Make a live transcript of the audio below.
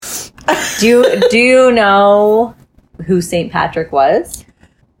Do you know who St. Patrick was?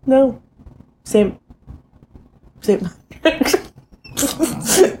 No. Same. Do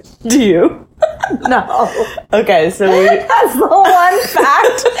you? No. Okay, so That's the one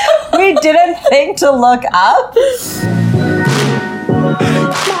fact we didn't think to look up.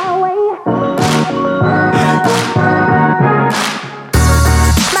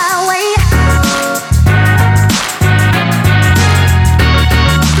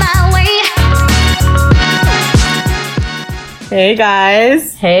 Hey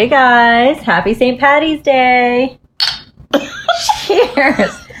guys. Hey guys, happy St. Patty's Day.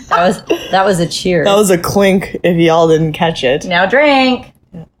 Cheers. That was a cheers. That was a clink if y'all didn't catch it. Now drink.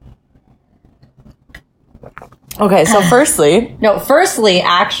 Okay, so firstly,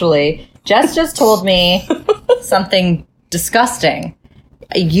 Actually, Jess just told me something disgusting.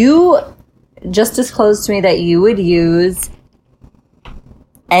 You just disclosed to me that you would use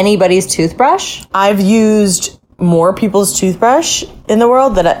anybody's toothbrush. I've used more people's toothbrush in the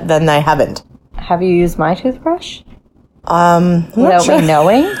world than I haven't. Have you used my toothbrush? Without me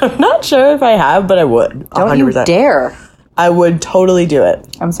knowing? I'm not sure if I have, but I would. Don't 100%. you dare. I would totally do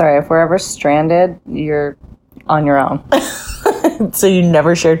it. I'm sorry, if we're ever stranded, you're on your own. So you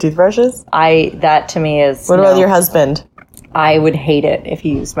never share toothbrushes? That to me is What about your husband? I would hate it if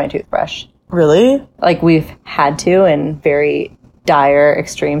he used my toothbrush. Really? Like, we've had to in very dire,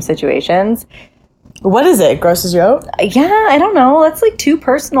 extreme situations. What is it? Grosses you out? Yeah, I don't know. That's like too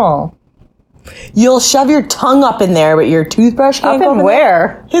personal. You'll shove your tongue up in there, but your toothbrush can't Up go in in where?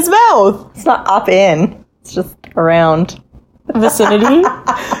 there? His mouth. It's not up in. It's just around. Vicinity.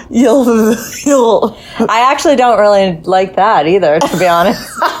 You'll I actually don't really like that either, to be honest.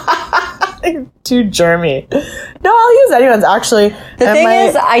 too germy. No, I'll use anyone's actually. The thing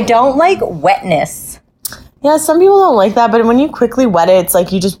is, I don't like wetness. Yeah, some people don't like that, but when you quickly wet it, it's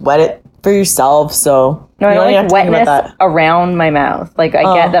like you just wet it for yourself, so No, I you don't have like to think about wetness that. around my mouth. Like, I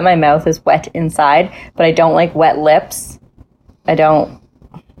get that my mouth is wet inside, but I don't like wet lips. I don't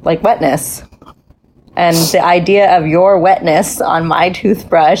like wetness. And the idea of your wetness on my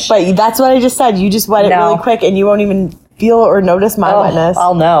toothbrush... But that's what I just said. You just wet it No. really quick, and you won't even feel or notice my wetness.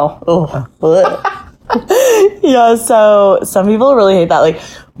 I'll know. Ugh. Yeah, so some people really hate that. Like,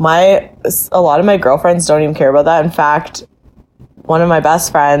 a lot of my girlfriends don't even care about that. In fact, one of my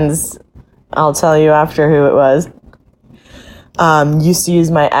best friends, I'll tell you after who it was, used to use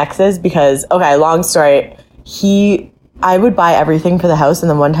my ex's because, okay, long story, I would buy everything for the house, and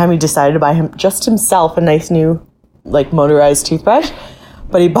then one time he decided to buy himself a nice new, like, motorized toothbrush,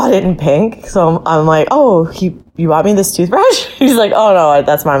 but he bought it in pink, so I'm like, oh, you bought me this toothbrush? He's like, oh, no,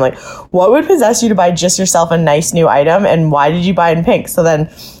 that's mine. I'm like, what would possess you to buy just yourself a nice new item, and why did you buy it in pink? So then,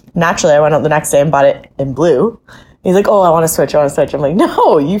 naturally, I went out the next day and bought it in blue. He's like, oh, I want to switch. I'm like,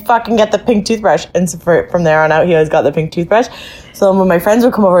 no, you fucking get the pink toothbrush. And so from there on out, he always got the pink toothbrush. So when my friends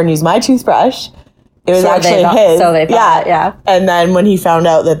would come over and use my toothbrush, it was actually his. So they thought, yeah. And then when he found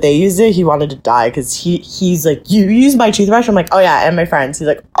out that they used it, he wanted to die because he's like, you use my toothbrush? I'm like, oh yeah, and my friends. He's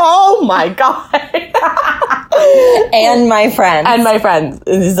like, oh my God. And my friends. And my friends.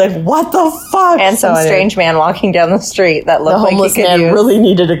 And he's like, what the fuck? And some strange man walking down the street that looked like he homeless could man use. really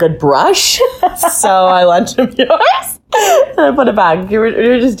needed a good brush. So I lent him yours. And I put it back. We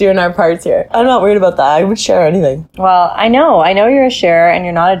were just doing our parts here. I'm not worried about that. I would share anything. Well, I know you're a sharer and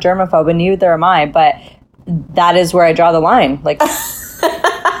you're not a germaphobe, and neither am I, but that is where I draw the line. Like,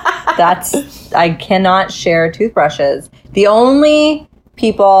 I cannot share toothbrushes. The only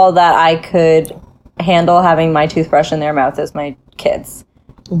people that I could handle having my toothbrush in their mouth is my kids.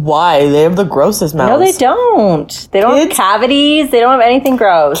 Why? They have the grossest mouths. No, they don't. They don't have cavities. They don't have anything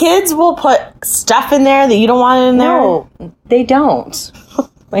gross. Kids will put stuff in there that you don't want in there. No, they don't.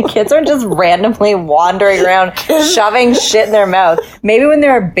 My kids are just randomly wandering around, shoving shit in their mouth. Maybe when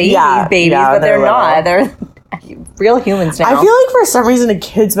they're babies, but they're not. They're real humans now. I feel like for some reason a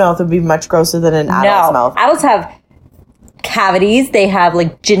kid's mouth would be much grosser than an adult's mouth. Adults have cavities. They have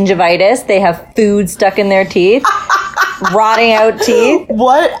like gingivitis. They have food stuck in their teeth, rotting out teeth.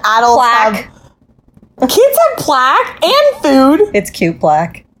 What adults have? Kids have plaque and food. It's cute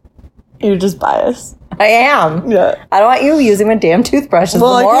plaque. You're just biased. I am. Yeah. I don't want you using my damn toothbrush.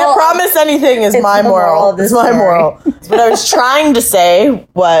 Well, I can't promise anything is my moral. It's my moral. What I was trying to say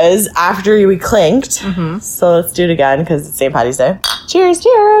was after we clinked, so let's do it again because it's St. Patty's Day. Cheers,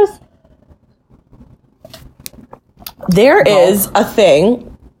 cheers. There is a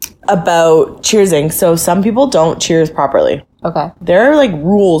thing about cheersing. So some people don't cheers properly. Okay. There are like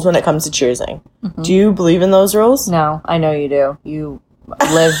rules when it comes to cheersing. Do you believe in those rules? No, I know you do. You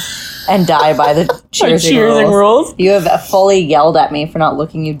live and die by the cheersing rules. You have fully yelled at me for not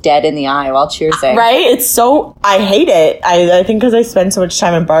looking you dead in the eye while cheersing. Right? It's so... I hate it. I think because I spend so much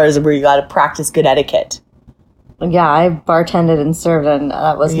time in bars where you got to practice good etiquette. Yeah, I bartended and served, and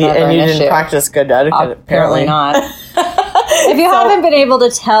that was never an issue. And you didn't practice good etiquette, apparently. Not. If you haven't been able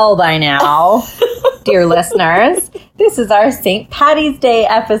to tell by now, dear listeners, this is our St. Paddy's Day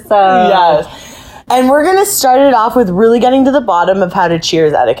episode. Yes. And we're going to start it off with really getting to the bottom of how to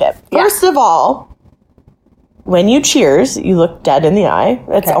cheers etiquette. First of all, when you cheers, you look dead in the eye.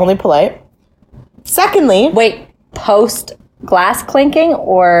 That's only polite. Secondly... Wait, post glass clinking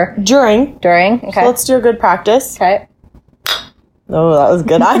or... During. Okay. So let's do a good practice. Okay. Oh, that was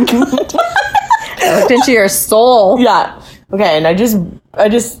good. I looked into your soul. Yeah. Okay, and I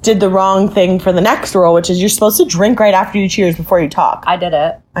just did the wrong thing for the next rule, which is you're supposed to drink right after you cheers before you talk. I did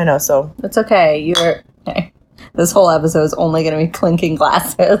it. I know, so... It's okay. This whole episode is only going to be clinking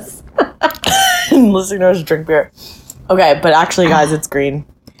glasses. Listeners drink beer. Okay, but actually, guys, it's green.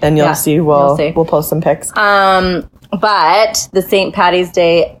 And you'll see. We'll post some pics. But the St. Paddy's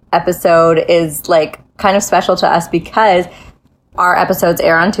Day episode is, like, kind of special to us because... Our episodes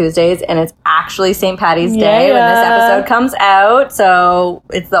air on Tuesdays, and it's actually St. Paddy's Day when this episode comes out. So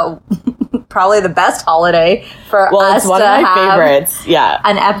it's probably the best holiday for us it's one to of my have favorites. Yeah,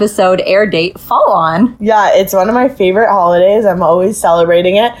 an episode air date fall on. Yeah, it's one of my favorite holidays. I'm always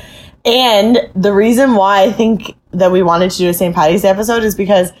celebrating it. And the reason why I think that we wanted to do a St. Paddy's Day episode is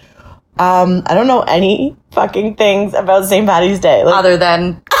because I don't know any fucking things about St. Paddy's Day. Like, other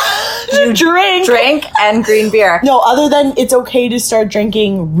than... You drink and green beer. No, other than it's okay to start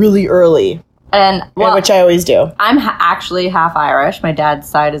drinking really early. And which I always do. I'm actually half Irish. My dad's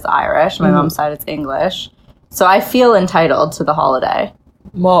side is Irish. My mom's side is English. So I feel entitled to the holiday.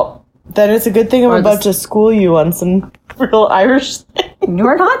 Well, then it's a good thing I'm about to school you on some real Irish things.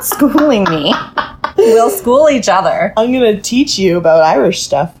 You're not schooling me. We'll school each other. I'm going to teach you about Irish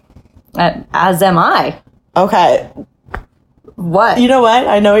stuff. As am I. Okay. What? You know what?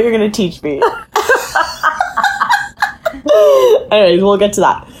 I know what you're going to teach me. Anyways, we'll get to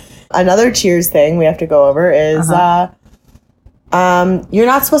that. Another cheers thing we have to go over is you're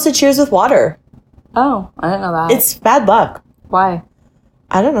not supposed to cheers with water. Oh, I didn't know that. It's bad luck. Why?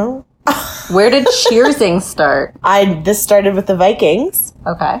 I don't know. Where did cheersing start? This started with the Vikings.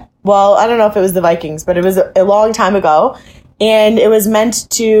 Okay. Well, I don't know if it was the Vikings, but it was a long time ago. And it was meant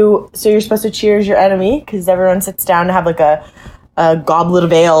to... So you're supposed to cheers your enemy because everyone sits down to have like a goblet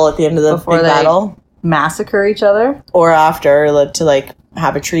of ale at the end of the big battle. Massacre each other? Or after to like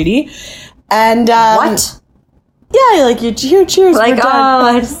have a treaty. And... what? Yeah, like you cheers. Like,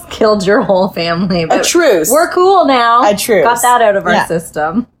 I just killed your whole family. But a truce. We're cool now. A truce. Got that out of our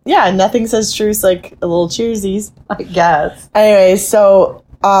system. Yeah, nothing says truce like a little cheersies. I guess. Anyway, so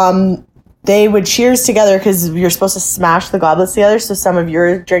they would cheers together because you're supposed to smash the goblets together. So some of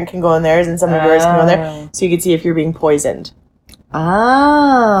your drink can go in theirs and some of yours can go in there. So you can see if you're being poisoned.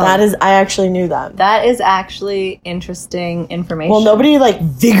 Oh. I actually knew that. That is actually interesting information. Well, nobody like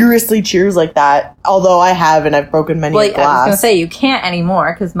vigorously cheers like that. Although I have, and I've broken many a glass. I was going to say, you can't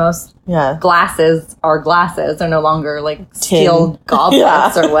anymore because most glasses are no longer like steel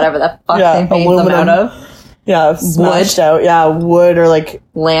goblets or whatever the fuck they made them out of. Yeah, smashed out. Yeah, wood or like...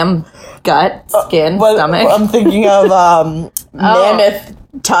 lamb gut, skin, stomach. I'm thinking of mammoth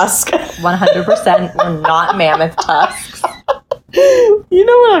tusk. 100% were not mammoth tusks. You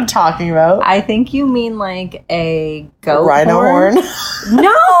know what I'm talking about. I think you mean like a goat rhino horn?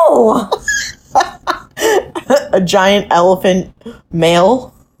 No! A giant elephant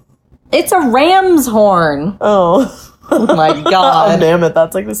male? It's a ram's horn. Oh my god. A mammoth,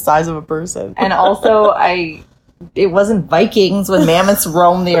 that's like the size of a person. And also, it wasn't Vikings when mammoths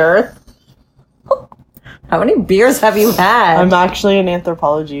roamed the earth. How many beers have you had? I'm actually an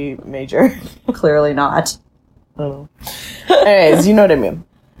anthropology major. Clearly not. Oh. Anyways, you know what I mean.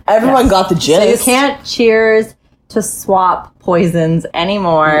 Everyone got the gist. So you can't cheers to swap poisons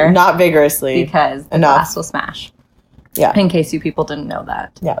anymore. Not vigorously. Because the glass will smash. Yeah. In case you people didn't know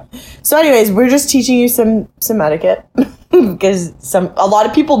that. Yeah. So anyways, we're just teaching you some etiquette. Because a lot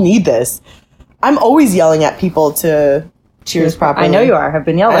of people need this. I'm always yelling at people to cheers properly. I know you are. I've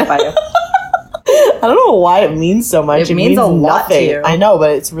been yelled at by you. I don't know why it means so much. It means a lot to you. I know,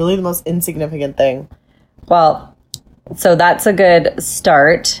 but it's really the most insignificant thing. Well, so that's a good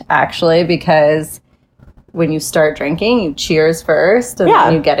start, actually, because when you start drinking, you cheers first, and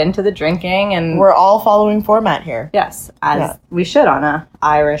then you get into the drinking. And we're all following format here. Yes, as we should on a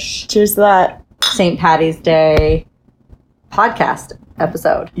Irish cheers to that St. Paddy's Day podcast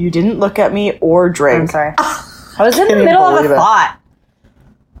episode. You didn't look at me or drink. I'm sorry. I was in the middle of a thought.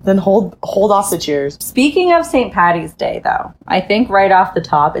 Then hold off the cheers. Speaking of St. Patty's Day, though, I think right off the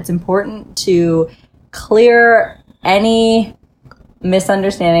top, it's important to clear any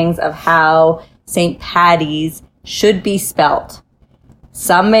misunderstandings of how St. Patty's should be spelt.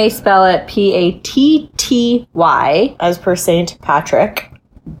 Some may spell it Patty, As per St. Patrick.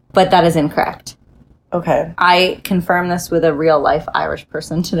 but that is incorrect. Okay. I confirmed this with a real life Irish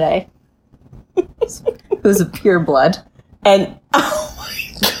person today, who's a pure blood. And oh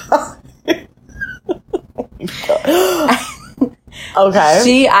my god.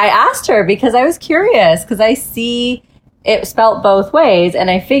 Okay. I asked her because I was curious because I see it spelt both ways, and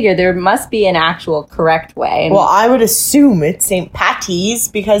I figured there must be an actual correct way. And Well, I would assume it's St. Patty's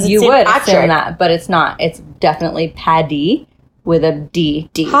because it's you St. would Patrick. assume that, but it's not. It's definitely Paddy with a D.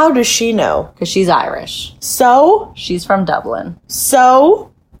 How does she know? Because she's Irish. So She's from Dublin,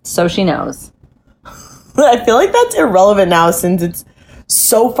 so so she knows. I feel like that's irrelevant now since it's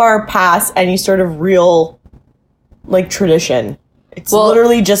so far past any sort of real like tradition. It's Well-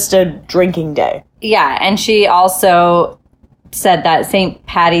 literally just a drinking day. Yeah, and she also said that St.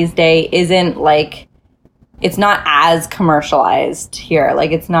 Patty's Day isn't like, it's not as commercialized here.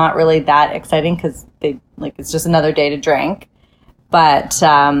 Like, it's not really that exciting because it's just another day to drink. But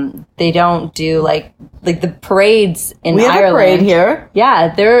they don't do like the parades in We have Ireland. a parade here.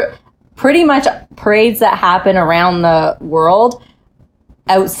 Yeah, they're pretty much parades that happen around the world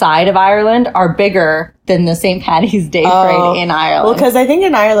outside of Ireland are bigger than the St. Patty's Day parade in Ireland. Well, because I think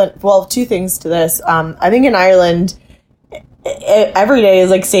in Ireland, well, two things to this. I think in Ireland, every day is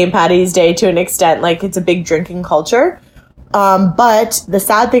like St. Patty's Day to an extent. Like it's a big drinking culture. But the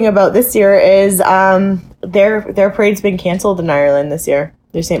sad thing about this year is their parade's been canceled in Ireland this year.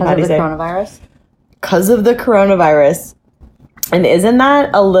 Their St. Because of Patty's the Day. coronavirus. Because of the coronavirus. And isn't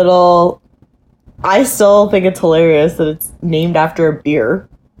that a little... I still think it's hilarious that it's named after a beer.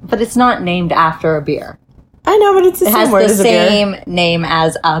 But it's not named after a beer. I know, but it's the It same has word the as a beer. same name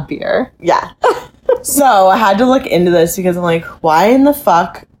as a beer. Yeah. So I had to look into this because I'm like, why in the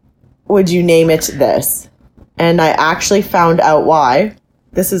fuck would you name it this? And I actually found out why.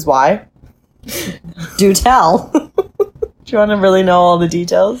 This is why. Do tell. Do you want to really know all the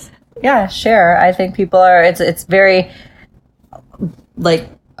details? Yeah, sure. I think people are. It's very like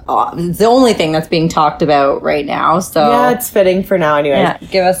it's the only thing that's being talked about right now. So Yeah, it's fitting for now anyways. yeah,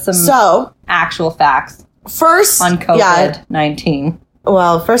 give us some So, actual facts first... on Yeah, COVID-19.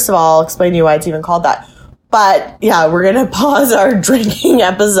 well, first of all, I'll explain to you why it's even called that. But, yeah, we're going to pause our drinking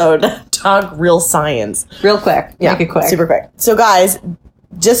episode to talk real science. Real quick. Yeah, Make it quick. super quick. So, guys,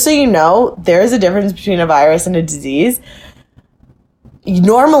 just so you know, there is a difference between a virus and a disease.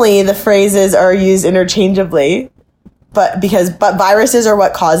 Normally, the phrases are used interchangeably, but viruses are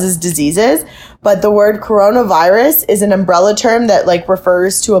what causes diseases. But the word coronavirus is an umbrella term that like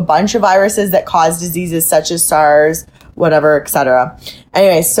refers to a bunch of viruses that cause diseases such as SARS, whatever, etc.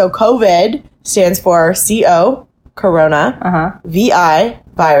 Anyway, so COVID stands for CO, corona, VI,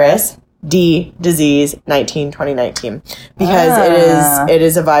 virus, D, disease, 2019, because it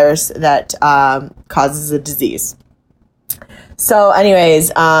is a virus that causes a disease. So anyways,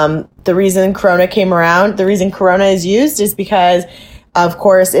 the reason corona came around, the reason corona is used is because, of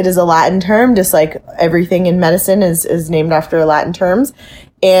course, it is a Latin term, just like everything in medicine is named after Latin terms.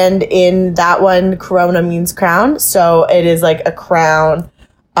 And in that one, corona means crown. So it is like a crown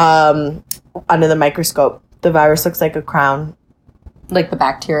under the microscope. The virus looks like a crown. Like the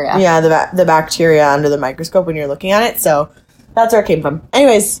bacteria. Yeah, the bacteria under the microscope when you're looking at it. So that's where it came from.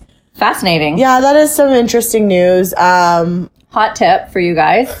 Anyways, Fascinating. yeah, that is some interesting news. Hot tip for you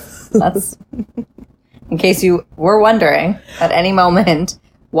guys. That's in case you were wondering at any moment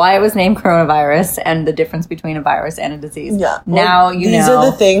why it was named coronavirus and the difference between a virus and a disease. Yeah. Now Well, you these know. are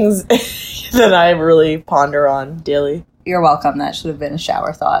the things that I really ponder on daily. You're welcome. That should have been a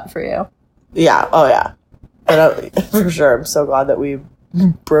shower thought for you. Yeah. Oh, yeah. But for sure, I'm so glad that we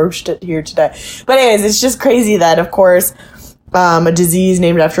broached it here today. But anyways, it's just crazy that, of course, a disease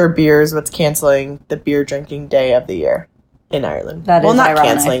named after a beer is what's canceling the beer drinking day of the year in Ireland. That well, is not ironic.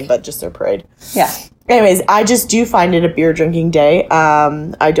 canceling, but just their parade. Yeah. Anyways, I just do find it a beer drinking day.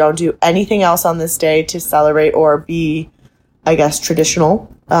 I don't do anything else on this day to celebrate or be, I guess,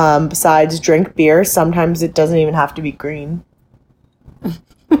 traditional. Besides drink beer. Sometimes it doesn't even have to be green.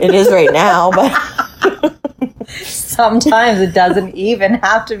 It is right now, but Sometimes it doesn't even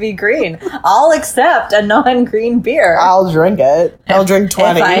have to be green. I'll accept a non-green beer I'll drink it. I'll drink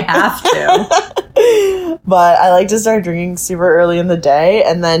 20. if I have to. But I like to start drinking super early in the day.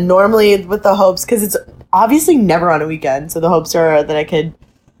 And then normally with the hopes, because it's obviously never on a weekend. So the hopes are that I could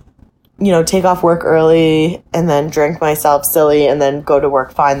take off work early and then drink myself silly and then go to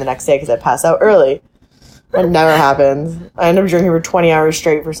work fine the next day because I pass out early. It never happens. I end up drinking for 20 hours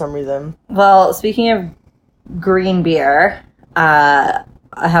straight for some reason. Well, speaking of green beer, I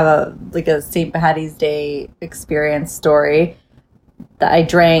have a St. Patty's Day experience story that I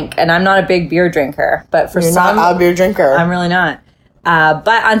drank, and I'm not a big beer drinker, but You're not a beer drinker. I'm really not.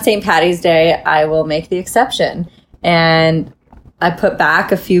 But on St. Patty's Day, I will make the exception. And I put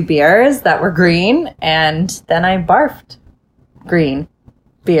back a few beers that were green, and then I barfed green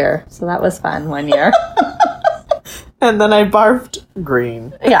beer. So that was fun one year. And then I barfed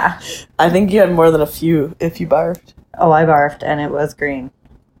green. Yeah. I think you had more than a few if you barfed. Oh, I barfed, and it was green.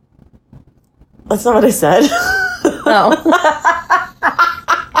 That's not what I said. Oh.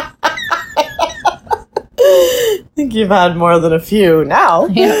 I think you've had more than a few now.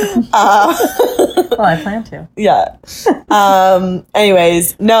 Yeah. Well, I plan to. Yeah.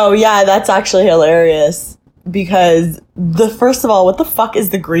 Anyways, no, yeah, that's actually hilarious. Because first of all, what the fuck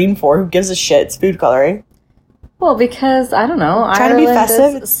is the green for? Who gives a shit? It's food coloring. Well, because, I don't know. Trying to be Ireland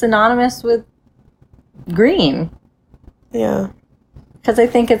festive? is synonymous with green. Yeah. Because I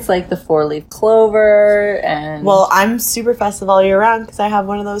think it's like the 4-leaf clover and... Well, I'm super festive all year round because I have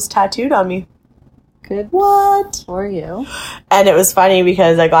one of those tattooed on me. Good What? for you. And it was funny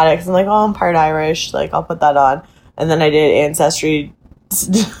because I got it because I'm like, oh, I'm part Irish. Like, I'll put that on. And then I did Ancestry.com.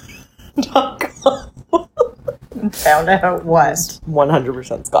 Found out what?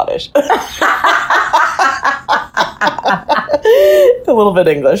 100% Scottish. A little bit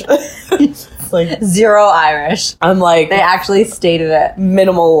English. Like 0 Irish. I'm like They actually stated it.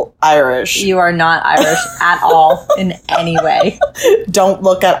 minimal Irish. You are not Irish at all in any way. Don't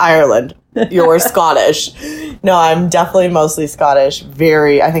look at Ireland. You're Scottish. No, I'm definitely mostly Scottish.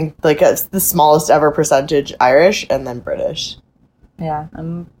 I think like it's the smallest ever percentage Irish and then British. Yeah,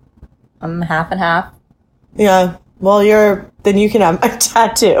 I'm half and half. Yeah. Well, then you can have my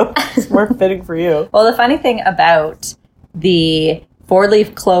tattoo. It's more fitting for you. Well, the funny thing about the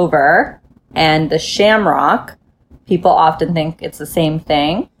 4-leaf clover and the shamrock, people often think it's the same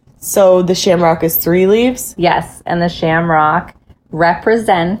thing. So the shamrock is 3 leaves? Yes, and the shamrock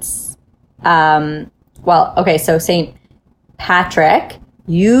represents, so St. Patrick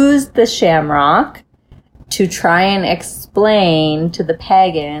used the shamrock to try and explain to the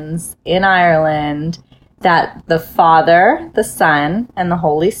pagans in Ireland that the Father, the Son, and the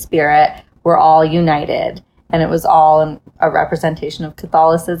Holy Spirit were all united. And it was all a representation of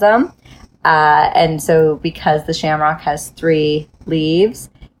Catholicism. And so because the shamrock has 3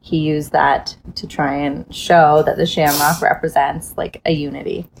 leaves, he used that to try and show that the shamrock represents like a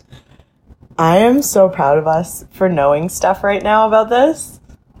unity. I am so proud of us for knowing stuff right now about this.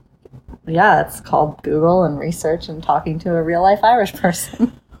 Yeah, it's called Google and research and talking to a real life Irish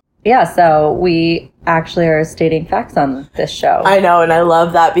person. Yeah, so we actually are stating facts on this show. I know, and I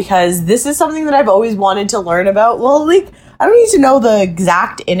love that because this is something that I've always wanted to learn about. Well, like, I don't need to know the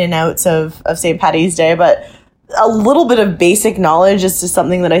exact in and outs of St. Patty's Day, but a little bit of basic knowledge is just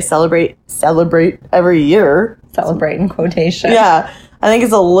something that I celebrate every year. Celebrate in quotation. Yeah, I think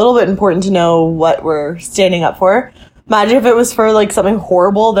it's a little bit important to know what we're standing up for. Imagine if it was for, like, something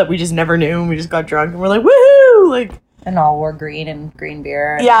horrible that we just never knew and we just got drunk and we're like, woohoo! Like... And all wore green and green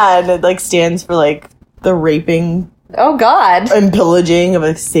beer. Yeah, and it, like, stands for, like, the raping... Oh, God! And pillaging of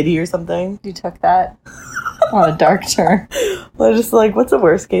a city or something. You took that on a dark turn. Well, just, like, what's the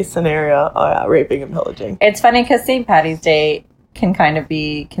worst-case scenario? Oh, yeah, raping and pillaging. It's funny because St. Patty's Day can kind of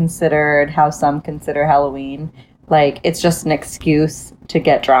be considered how some consider Halloween. Like, it's just an excuse to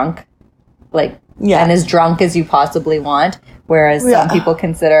get drunk. Like, yeah. And as drunk as you possibly want. Whereas some people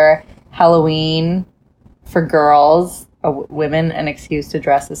consider Halloween... for girls, women, an excuse to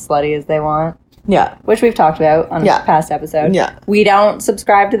dress as slutty as they want. Yeah. Which we've talked about on a past episode. Yeah. We don't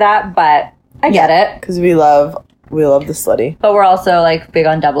subscribe to that, but I get it. Because we love the slutty. But we're also, like, big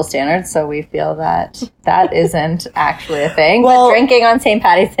on double standards, so we feel that that isn't actually a thing. Well, but drinking on St.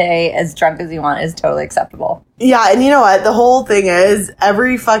 Patty's Day as drunk as you want is totally acceptable. Yeah, and you know what? The whole thing is,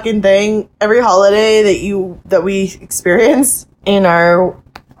 every fucking thing, every holiday that we experience in our...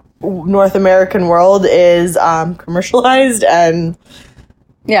 North American world is commercialized and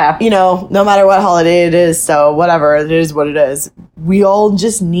you know, no matter what holiday it is, so whatever, it is what it is. We all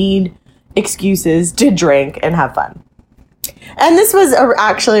just need excuses to drink and have fun. And this was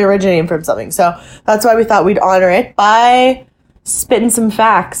actually originating from something, so that's why we thought we'd honor it by spitting some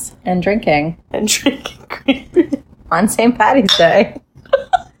facts. And drinking. And drinking green beer. On St. Patty's Day.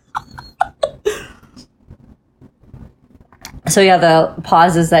 So yeah, the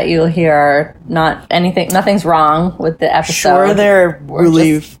pauses that you'll hear are not anything. Nothing's wrong with the episode. Sure, they're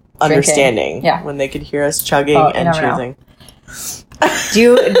really understanding. Yeah. When they could hear us chugging Well, you and never know. choosing.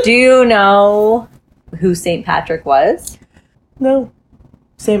 Do you know who St. Patrick was? No.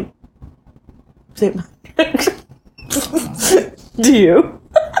 Same. Do you?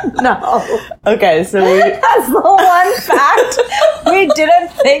 No. Okay, so we... That's the one fact we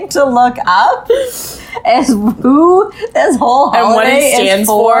didn't think to look up is who this whole and what holiday it stands is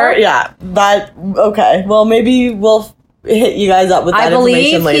for. Yeah, that... Okay, well, maybe we'll hit you guys up with that I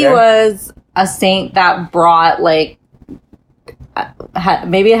believe information later. he was a saint that brought, like,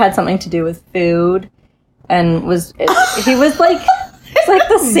 maybe it had something to do with food, and he was like... It's like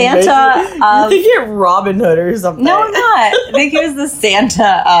the Santa You of... think you're Robin Hood or something. No, I'm not. I think he was the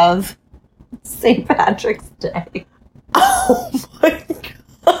Santa of St. Patrick's Day. Oh my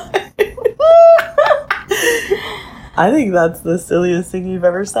god. I think that's the silliest thing you've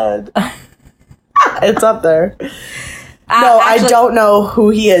ever said. It's up there. No, Actually, I don't know who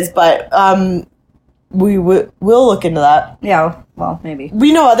he is, but we'll look into that. Yeah, well, maybe.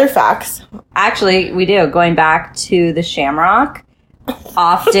 We know other facts. Actually, we do. Going back to the Shamrock,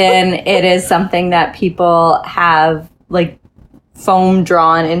 often it is something that people have, like, foam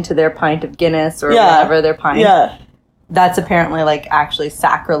drawn into their pint of Guinness or whatever their pint. Yeah. That's apparently, like, actually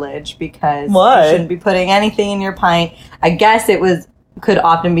sacrilege because Why? you shouldn't be putting anything in your pint. I guess could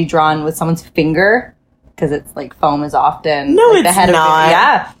often be drawn with someone's finger because it's, like, foam is often... No, like, the it's head not.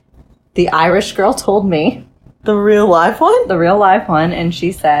 Yeah. The Irish girl told me. The real life one? The real life one, and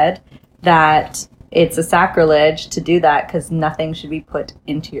she said that it's a sacrilege to do that because nothing should be put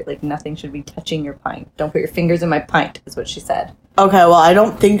into your, like, nothing should be touching your pint. Don't put your fingers in my pint, is what she said. Okay, well, I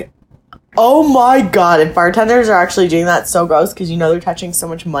don't think... Oh my god, if bartenders are actually doing that, it's so gross because you know they're touching so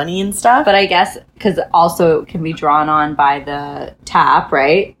much money and stuff. But I guess, because also it can be drawn on by the tap,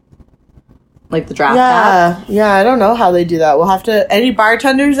 right? Like the draft tap. Yeah, I don't know how they do that. We'll have to... Any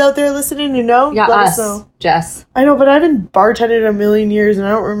bartenders out there listening, you know? Yeah, Let us, know. Jess. I know, but I've been bartending a million years and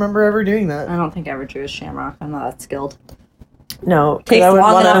I don't remember ever doing that. I don't think I ever drew a Shamrock. I'm not that skilled. No. 'cause Takes I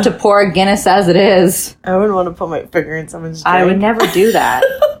wouldn't long enough to pour a Guinness as it is. I wouldn't want to put my finger in someone's drink. I would never do that.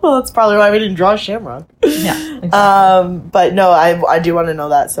 Well, that's probably why we didn't draw a Shamrock. Yeah. Exactly. But no, I do want to know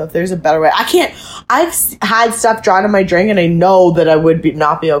that. So if there's a better way, I've had stuff drawn in my drink and I know that I would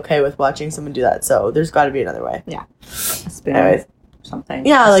not be okay with watching someone do that. So there's got to be another way. Yeah. A spoon. Anyways. Something.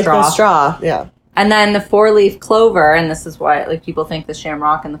 Yeah, A like the straw. Yeah. And then the 4-leaf clover, and this is why, like, people think the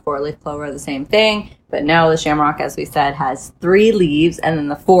shamrock and the 4-leaf clover are the same thing, but no, the shamrock, as we said, has 3 leaves, and then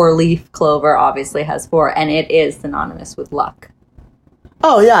the 4-leaf clover obviously has 4, and it is synonymous with luck.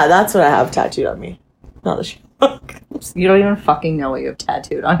 Oh yeah, that's what I have tattooed on me. Not the Shamrock. You don't even fucking know what you have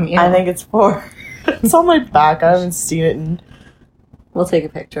tattooed on you. I think it's 4. It's on my back. I haven't seen it in We'll take a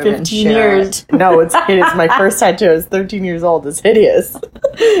picture of it and 15 share years. it. No, it's hideous. My first tattoo. I was 13 years old. It's hideous.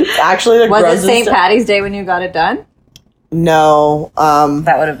 It's actually the Was it grossest. St. Patty's Day when you got it done? No.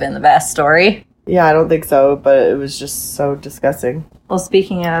 That would have been the best story. Yeah, I don't think so, but it was just so disgusting. Well,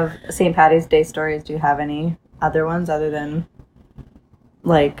 speaking of St. Patty's Day stories, do you have any other ones other than,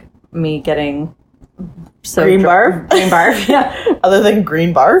 like, me getting so Green barf? Green barf, yeah. Other than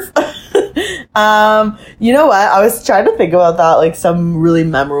green barf. You know what? I was trying to think about that, like some really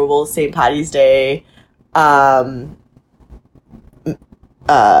memorable St. Patty's Day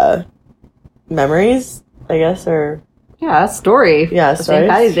memories, I guess, or Yeah, story. Yeah, A St. stories.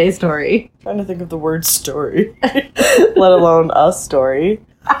 Patty's Day story. trying to think of the word story, let alone a story.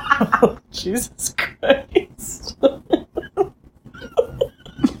 Jesus Christ.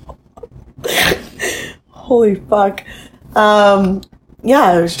 Holy fuck. Yeah,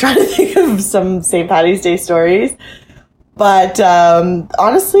 I was trying to think of some St. Patty's Day stories. But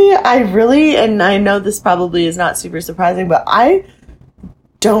honestly, I really, and I know this probably is not super surprising, but I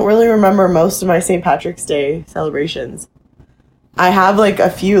don't really remember most of my St. Patrick's Day celebrations. I have like a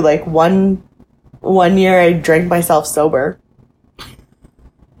few, like one year I drank myself sober.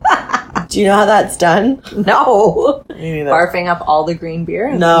 Do you know how that's done? No. Me neither. Barfing up all the green beer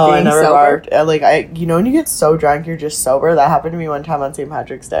and No, then I being never sober. barfed. You know when you get so drunk you're just sober? That happened to me one time on St.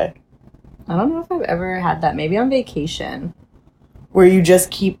 Patrick's Day. I don't know if I've ever had that. Maybe on vacation. Where you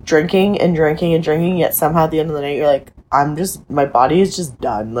just keep drinking and drinking and drinking, yet somehow at the end of the night you're like, my body is just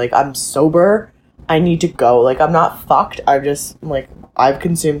done. Like, I'm sober. I need to go. Like, I'm not fucked. I've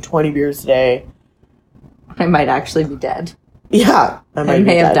consumed 20 beers today. I might actually be dead. Yeah. I I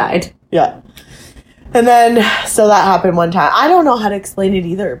may have died. Yeah. And then, so that happened one time. I don't know how to explain it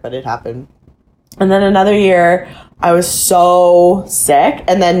either, but it happened. And then another year, I was so sick.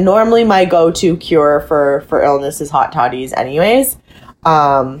 And then normally my go-to cure for illness is hot toddies anyways.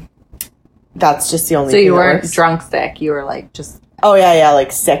 That's just the only So thing you that weren't works. drunk sick. You were like just Oh yeah,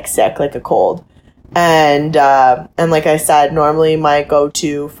 like sick, like a cold. And like I said, normally my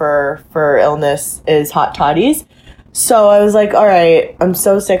go-to for illness is hot toddies. So I was like, all right, I'm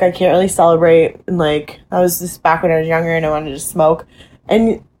so sick, I can't really celebrate. And like, I was just back when I was younger and I wanted to smoke.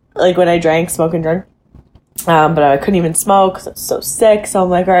 And like when I smoke and drink. But I couldn't even smoke because I was so sick. So I'm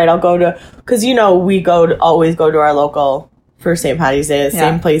like, all right, I'll go to, because we always go to our local for St. Patty's Day, the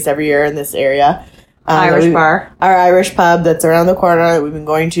same place every year in this area. Irish bar. Our Irish pub that's around the corner that we've been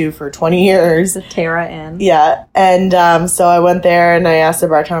going to for 20 years. The Terra Inn. Yeah. And so I went there and I asked the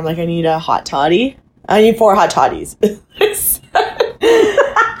bartender, I'm like, I need a hot toddy. I need 4 hot toddies.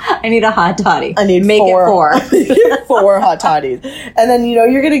 I need a hot toddy. I need Make 4. it 4. 4 hot toddies. And then,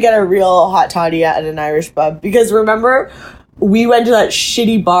 you're going to get a real hot toddy at an Irish pub. Because remember, we went to that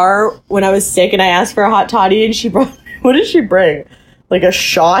shitty bar when I was sick and I asked for a hot toddy and she brought, what did she bring? Like a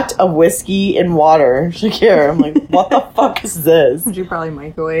shot of whiskey and water. She's like, here. I'm like, what the fuck is this? You probably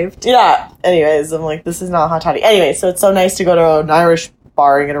microwaved. Yeah. Anyways, I'm like, this is not a hot toddy. Anyway, so it's so nice to go to an Irish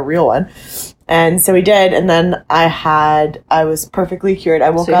bar and get a real one. And so we did, and then I was perfectly cured. I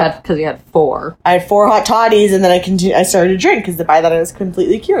woke up because you had 4. I had 4 hot toddies, and then I started to drink because by then I was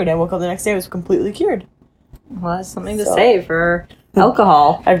completely cured. I woke up the next day, I was completely cured. Well, that's something to say for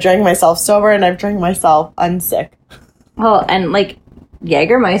alcohol. I've drank myself sober, and I've drank myself unsick. Well, and like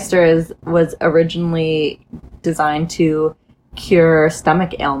Jägermeister was originally designed to cure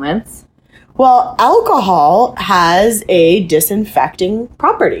stomach ailments. Well, alcohol has a disinfecting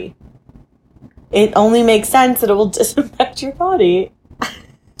property. It only makes sense that it will disinfect your body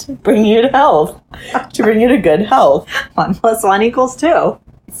to bring you to health, to bring you to good health. 1 + 1 = 2.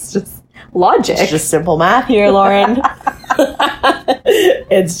 It's just logic. It's just simple math here, Lauren.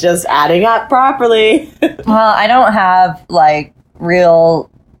 It's just adding up properly. Well, I don't have like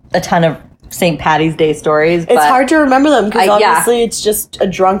a ton of St. Patty's Day stories. It's hard to remember them because obviously yeah. It's just a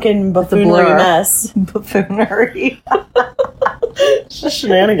drunken buffoonery mess. Buffoonery. It's just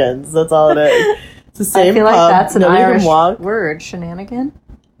shenanigans. That's all it is. It's the same I feel pub. like that's an Nobody Irish can walk. word. Shenanigan?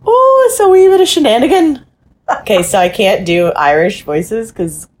 Oh, it's a wee bit of shenanigan. Okay, so I can't do Irish voices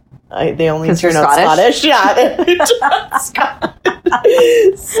because they only turn out Scottish. Yeah, they only turn out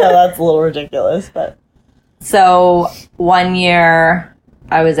Scottish. So that's a little ridiculous. But so 1 year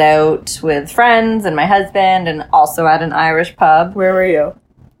I was out with friends and my husband and also at an Irish pub. Where were you?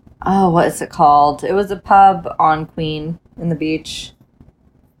 Oh, what is it called? It was a pub on Queen in the beach.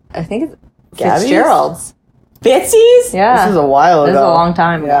 I think it's Gabby's? Fitzgerald's. Fitzy's? Yeah. This is a while ago. This is a long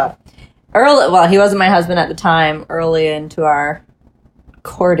time ago. Well, he wasn't my husband at the time. Early into our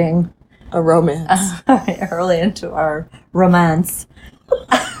courting. A romance. Early into our romance.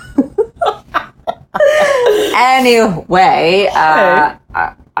 Anyway,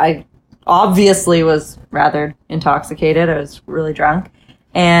 I obviously was rather intoxicated. I was really drunk.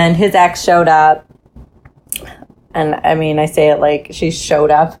 And his ex showed up. And I mean, I say it like she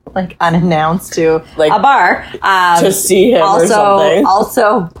showed up, like unannounced to like a bar to see him or something.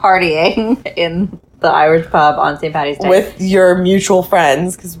 Also partying in the Irish pub on St. Patty's Day with your mutual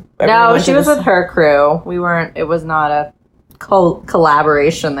friends. Cause no, she was with her crew. We weren't. It was not a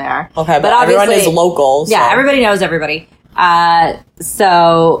collaboration there. Okay, but everyone is local. So. Yeah, everybody knows everybody.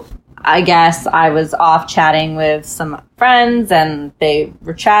 So I guess I was off chatting with some friends and they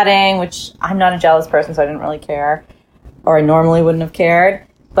were chatting, which I'm not a jealous person, so I didn't really care. Or I normally wouldn't have cared.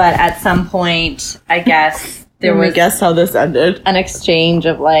 But at some point, I guess there was... guess how this ended? An exchange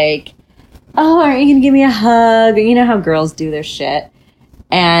of like, oh, aren't you going to give me a hug? You know how girls do their shit.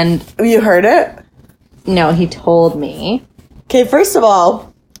 And... You heard it? No, he told me. Okay, first of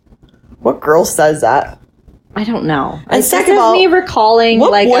all, what girl says that? I don't know. And second of all, me recalling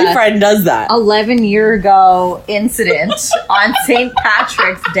what like boyfriend does that? 11-year ago incident on St.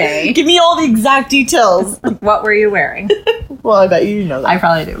 Patrick's Day. Give me all the exact details. What were you wearing? Well, I bet you know that. I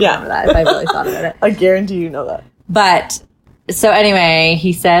probably do remember that if I really thought about it. I guarantee you know that. But so anyway,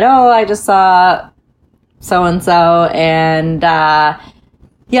 he said, "Oh, I just saw so and so, and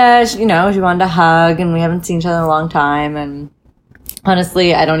yeah, she wanted a hug, and we haven't seen each other in a long time." And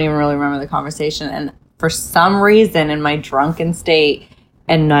honestly, I don't even really remember the conversation. And for some reason, in my drunken state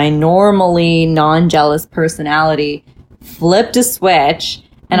and my normally non-jealous personality, flipped a switch,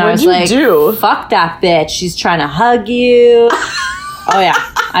 and I was like, "Fuck that bitch! She's trying to hug you." Oh yeah,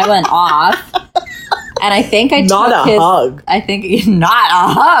 I went off, and I think I not took a hug. I think not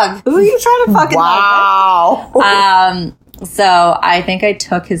a hug. Who are you trying to fucking hug? Wow. So I think I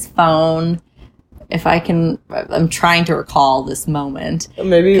took his phone. If I can, I'm trying to recall this moment.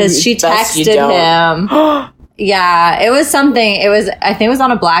 Maybe because she texted him. Yeah, it was something. I think it was on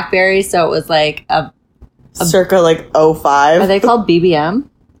a BlackBerry, so it was like a circa like 05. Are they called BBM?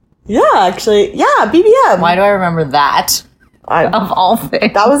 Yeah, actually. Yeah, BBM. Why do I remember that? Of all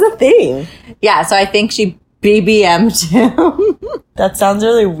things. That was a thing. Yeah, so I think she BBM'd him. That sounds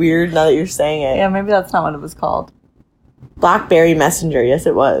really weird now that you're saying it. Yeah, maybe that's not what it was called. BlackBerry Messenger. Yes,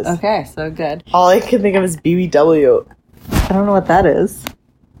 it was. Okay, so good. All I can think of is BBW. I don't know what that is.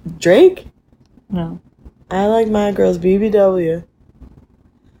 Drake? No. I like my girls BBW.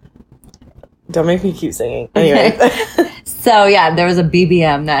 Don't make me keep singing. Anyway. So, yeah, there was a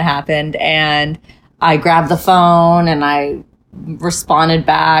BBM that happened, and I grabbed the phone, and I responded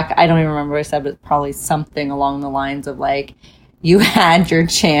back. I don't even remember what I said, but probably something along the lines of, like, you had your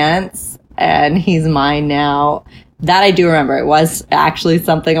chance, and he's mine now. That I do remember. It was actually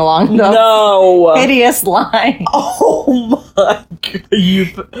something along those hideous lines. Oh, my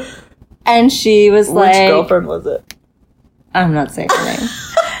God. And she was Which like... Which girlfriend was it? I'm not saying her name.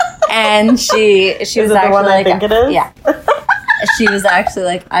 And she was it actually the one like, I think it is? Yeah. She was actually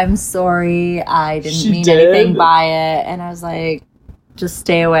like, I'm sorry, I didn't mean did. anything by it. And I was like, just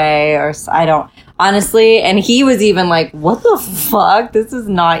stay away, or I don't, honestly. And he was even like, what the fuck? This is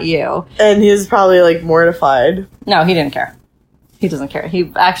not you. And he was probably like mortified. No, he didn't care. He doesn't care.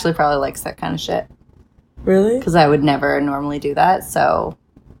 He actually probably likes that kind of shit. Really? Because I would never normally do that. So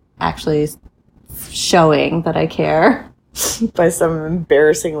actually showing that I care. By some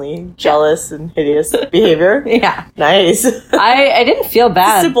embarrassingly jealous and hideous behavior. Yeah. Nice. I didn't feel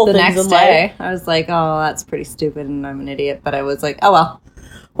bad Simple the things next in day. life. I was like, oh, that's pretty stupid and I'm an idiot. But I was like, oh, well.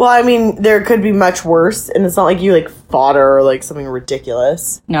 Well, I mean, there could be much worse. And it's not like you like fought her or like something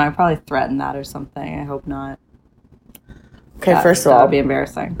ridiculous. No, I probably threatened that or something. I hope not. Okay, first of all, that would be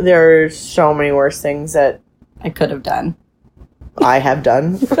embarrassing. there are so many worse things that I could have done. I have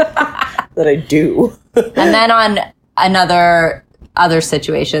done that I do. And then on other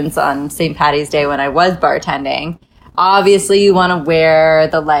situations on St. Patty's Day when I was bartending, obviously you want to wear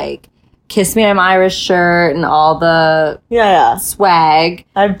the like Kiss Me I'm Irish shirt and all the Yeah. swag.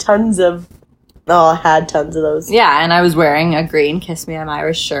 I have tons of. Oh, I had tons of those. Yeah, and I was wearing a green Kiss Me I'm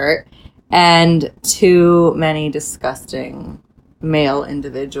Irish shirt, and too many disgusting male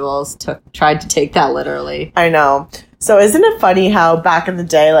individuals tried to take that literally. I know. So isn't it funny how back in the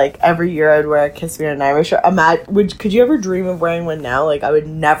day, like every year I'd wear a Kiss Me an Irish shirt? Could you ever dream of wearing one now? Like I would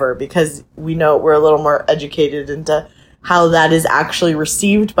never, because we know we're a little more educated into how that is actually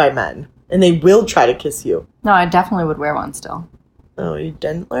received by men, and they will try to kiss you. No, I definitely would wear one still. Oh, you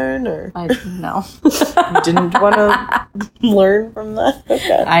didn't learn, or No. you didn't want to learn from that?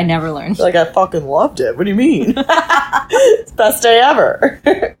 Okay. I never learned. Like I fucking loved it. What do you mean? It's the best day ever.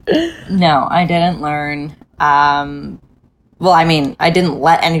 No, I didn't learn. Well, I mean, I didn't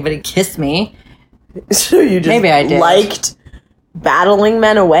let anybody kiss me. So you just Maybe I did. liked battling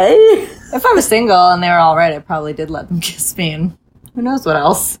men away? If I was single and they were all right, I probably did let them kiss me, and who knows what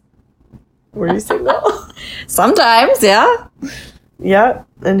else. Were you single? Sometimes, yeah. Yeah,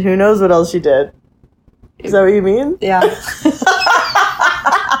 and who knows what else you did. Is that what you mean? Yeah.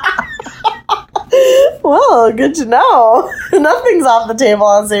 Well, good to know. Nothing's off the table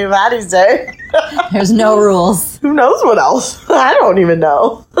on St. Patty's Day. There's no rules. Who knows what else? I don't even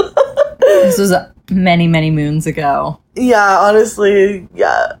know. This was many, many moons ago. Yeah, honestly,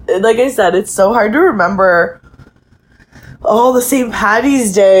 yeah. Like I said, it's so hard to remember all the St.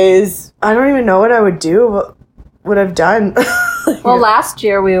 Patty's Days. I don't even know what I would do, what I've done. Well, last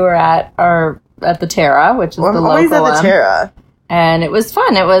year we were at the Terra, which is I'm the always local at the one. Terra. And it was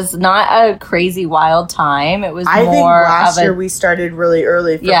fun. It was not a crazy wild time. It was I think more last of year we started really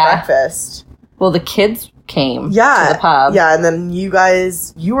early for breakfast. Well, the kids came to Yeah, the pub. yeah, and then you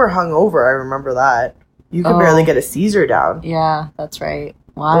were hungover. I remember that. You could barely get a Caesar down. Yeah, that's right.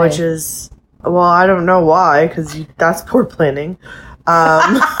 Why? Which is, well, I don't know why, because that's poor planning.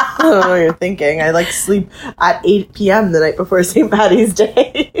 I don't know what you're thinking. I like to sleep at 8 p.m. the night before St. Patty's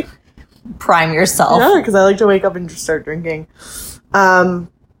Day. Prime yourself. Yeah, because I like to wake up and just start drinking.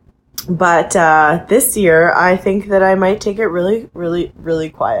 But this year, I think that I might take it really, really, really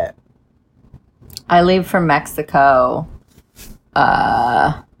quiet. I leave for Mexico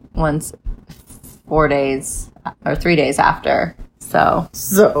once 4 days or 3 days after. So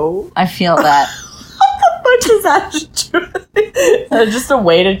I feel that. What does that Is that just a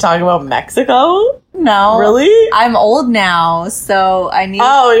way to talk about Mexico? No. Really? I'm old now, so I need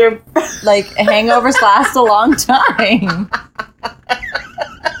You're like hangovers last a long time.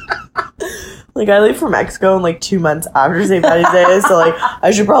 like I leave for Mexico in like 2 months after St. Patty's Day, so like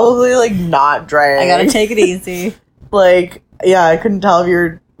I should probably like not drink. I gotta take it easy. Like, yeah, I couldn't tell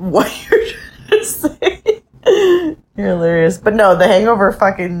if what you're trying to say. You're hilarious. But no, the hangover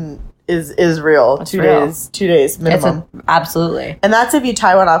fucking is real. It's 2 real. days. 2 days minimum. Absolutely. And that's if you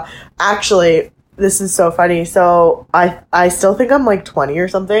tie one off. Actually, this is so funny. So I still think I'm like 20 or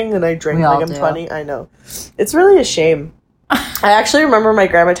something, and I drink We like all I'm do. 20. I know. It's really a shame. I actually remember my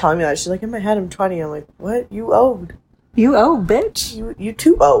grandma telling me that. She's like, in my head, I'm 20. I'm like, what? You old. You old, bitch. You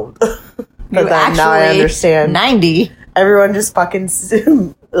too old. But You then now I understand. 90. Everyone just fucking,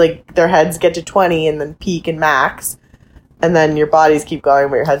 like, their heads get to 20 and then peak and max. And then your bodies keep going,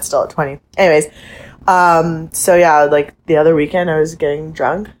 but your head's still at 20. Anyways, so yeah, like, the other weekend I was getting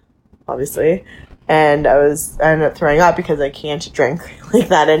drunk, obviously. And I ended up throwing up because I can't drink like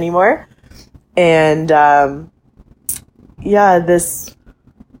that anymore. And, yeah,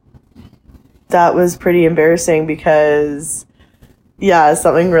 that was pretty embarrassing because, yeah,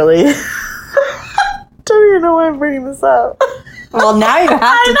 something really... don't even know why I'm bringing this up. Well, now you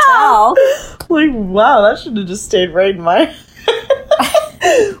have to tell. Like, wow, that should have just stayed right in my...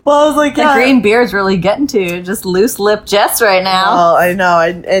 Well, I was like, The yeah. green beer's really getting to you. Just loose lip Jess right now. Oh, I know.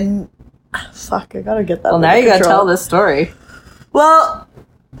 And fuck, I gotta get that. Well, now under you gotta control. tell this story. Well,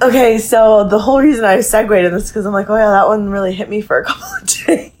 okay, so the whole reason I segued in this is because I'm like, oh yeah, that one really hit me for a couple of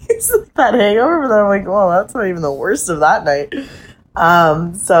days. That hangover, but then I'm like, well, that's not even the worst of that night.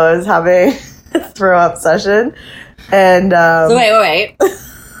 So I was having a throw up session, and So wait.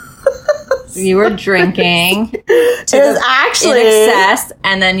 You were drinking it was actually in excess,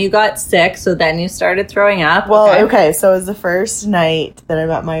 and then you got sick, so then you started throwing up. Well, okay, so it was the first night that I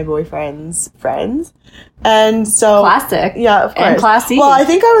met my boyfriend's friends. And so... Classic. Yeah, of course. And classy. Well, I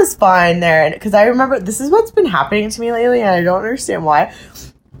think I was fine there. Because I remember... This is what's been happening to me lately, and I don't understand why.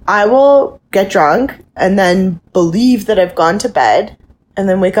 I will get drunk and then believe that I've gone to bed and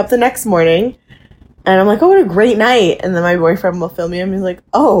then wake up the next morning and I'm like, oh, what a great night. And then my boyfriend will film me and he's like,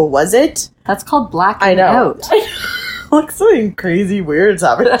 oh, was it? That's called blacking I know. out. Like something crazy weird's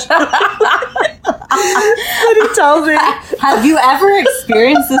happened. But he tells me... Have you ever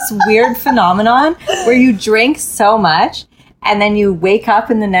experienced this weird phenomenon where you drink so much and then you wake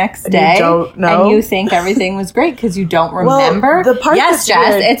up in the next day don't know? and you think everything was great because you don't remember? the part yes, that's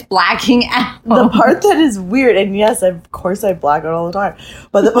Jess, weird- it's blacking out. The part that is weird, and yes, of course I black out all the time,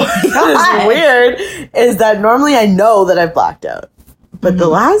 but the part that is weird is that normally I know that I've blacked out. But the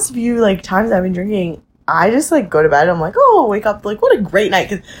last few like times I've been drinking, I just like go to bed and I'm like, oh, wake up, like what a great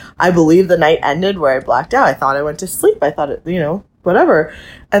night, because I believe the night ended where I blacked out. I thought I went to sleep. I thought it, whatever.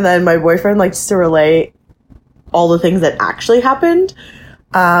 And then my boyfriend likes to relay all the things that actually happened,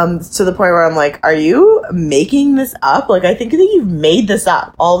 to the point where I'm like, are you making this up? Like, I think that you've made this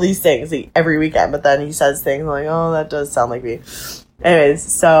up, all these things every weekend. But then he says things like, oh, that does sound like me. Anyways,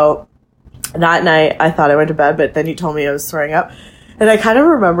 so that night I thought I went to bed, but then he told me I was throwing up. And I kind of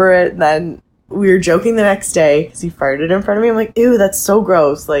remember it. And then we were joking the next day because he farted in front of me. I'm like, ew, that's so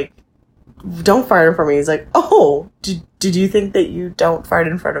gross. Like, don't fart in front of me. He's like, oh, did you think that you don't fart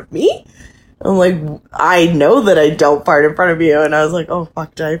in front of me? I'm like, I know that I don't fart in front of you. And I was like, oh,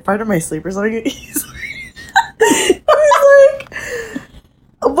 fuck, did I fart in my sleep or something? He's like,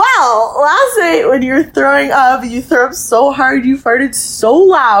 well, last night when you were throwing up, you threw up so hard, you farted so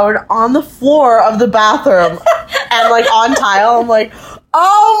loud on the floor of the bathroom and like on tile. I'm like,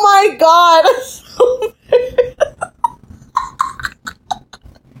 oh my God.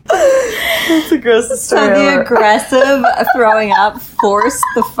 That's the grossest So story the ever. aggressive throwing up forced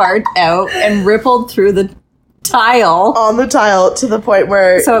the fart out and rippled through the tile. On the tile to the point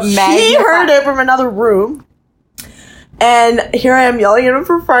where So it he magnified- heard it from another room. And here I am yelling at him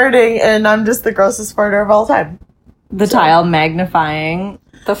for farting, and I'm just the grossest farter of all time. The tile magnifying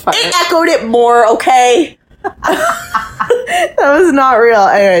the fart. It echoed it more, okay? That was not real.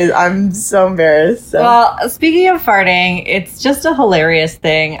 Anyways, I'm so embarrassed. So. Well, speaking of farting, it's just a hilarious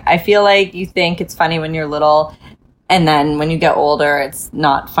thing. I feel like you think it's funny when you're little, and then when you get older, it's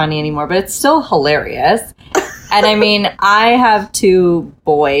not funny anymore, but it's still hilarious. And I mean, I have 2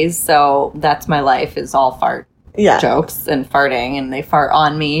 boys, so that's my life, is all fart yeah. jokes and farting, and they fart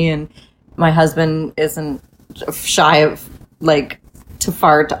on me, and my husband isn't shy of, like, to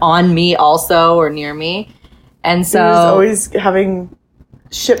fart on me also or near me. And so... He was always having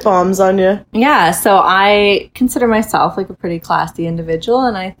shit bombs on you. Yeah, so I consider myself like a pretty classy individual,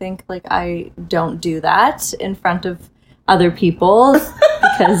 and I think like I don't do that in front of other people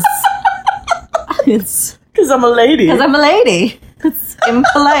because Because I'm a lady. I'm a lady. It's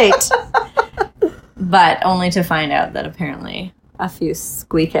impolite. But only to find out that apparently a few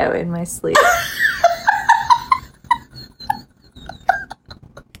squeak out in my sleep.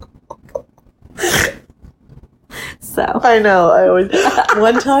 So I know. I always.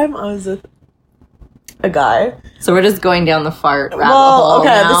 One time I was with a guy, So we're just going down the fart rabbit Well, hole okay,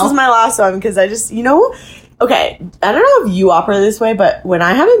 now. this is my last one because I just, okay, I don't know if you operate this way, but when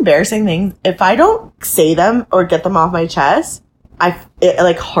I have embarrassing things, if I don't say them or get them off my chest, it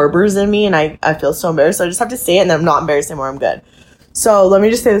like harbors in me and I feel so embarrassed. So I just have to say it and then I'm not embarrassed anymore. I'm good. So let me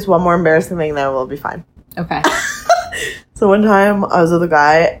just say this one more embarrassing thing, then we'll be fine. Okay. So one time I was with a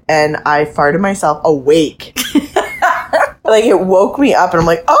guy and I farted myself awake. Like it woke me up and I'm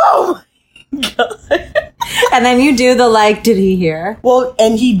like, oh my God. And then you do the like, did he hear? Well,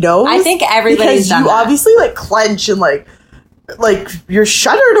 and he knows. I think everybody's because done you that. obviously like clench and like you're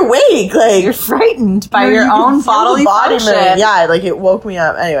shuddered awake. Like You're frightened by you your can own feel bodily the body function. moving. Yeah, like it woke me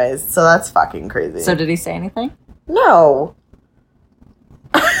up. Anyways, so that's fucking crazy. So did he say anything? No.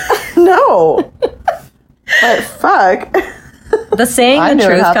 No. But fuck. The saying I the knew it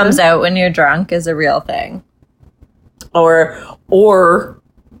truth happened. comes out when you're drunk is a real thing. Or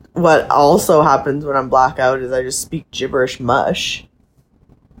what also happens when I'm blackout is I just speak gibberish mush.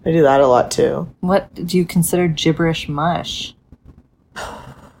 I do that a lot too. What do you consider gibberish mush?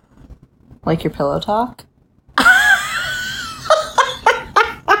 Like your pillow talk?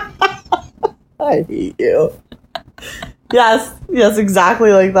 I hate you. Yes,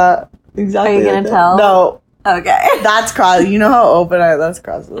 exactly like that. Exactly. Are you gonna like that. tell? No, Okay. that's cross. You know how open that's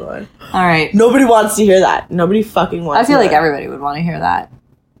cross the line. All right. Nobody wants to hear that. Nobody fucking wants. I feel to like hear everybody would want to hear that.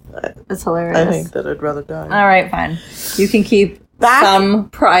 It's hilarious. that. I think that I'd rather die. All right, fine. You can keep Back- some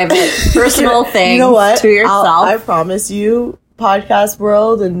private, personal things You know what? to yourself. I promise you, podcast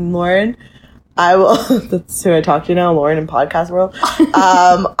world and Lauren, I will. That's who I talk to now, Lauren in podcast world.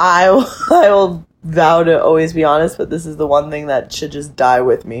 I will vow to always be honest, but this is the one thing that should just die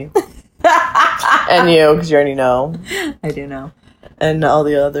with me. And you, because you already know. I do know. And all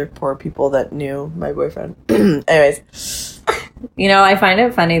the other poor people that knew my boyfriend. Anyways. You know, I find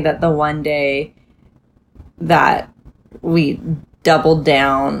it funny that the one day that we doubled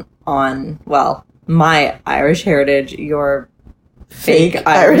down on, well, my Irish heritage, your fake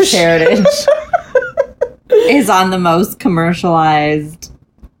Irish heritage, is on the most commercialized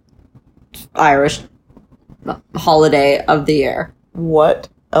Irish holiday of the year. What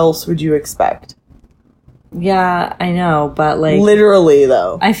else would you expect? Yeah, I know, but like, Literally,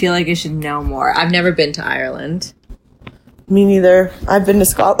 though. I feel like I should know more. I've never been to Ireland. Me neither. I've been to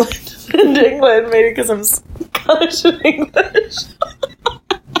Scotland and England, maybe because I'm Scottish and English.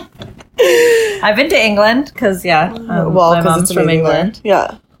 I've been to England because, yeah, my mom's it's from amazing there. England.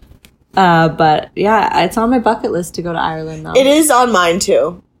 Yeah. But yeah, it's on my bucket list to go to Ireland though. It is on mine,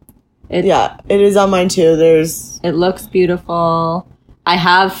 too. It It is on mine, too. It looks beautiful. I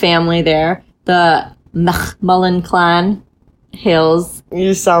have family there. The Mullen clan hails.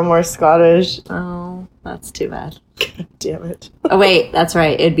 You sound more Scottish. Oh, that's too bad. God damn it. Oh wait, that's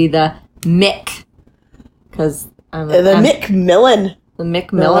right. It'd be the Mick, because I'm The Macmillan. The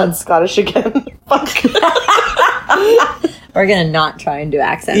Mick No, Millen. that's Scottish again. Fuck. We're gonna not try and do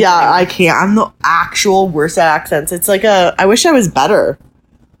accents. Yeah, I can't. I'm the actual worst at accents. It's like I wish I was better.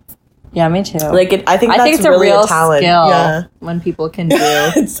 Yeah, me too. Like, I think that's it's a really real a talent. skill Yeah. when people can do.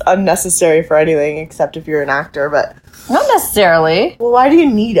 It's unnecessary for anything except if you're an actor, but Not necessarily. well, why do you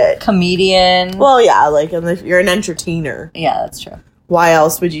need it? Comedian. Well, yeah, like if you're an entertainer, yeah, that's true. why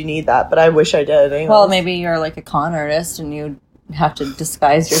else would you need that? But I wish I did. Anyways. Well, maybe you're like a con artist and you have to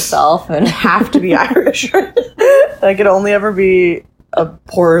disguise yourself and have to be Irish. I could only ever be a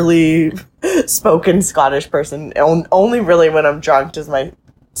poorly spoken Scottish person. Only really when I'm drunk does my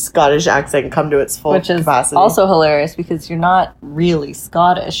Scottish accent come to its full which is capacity. also hilarious because you're not really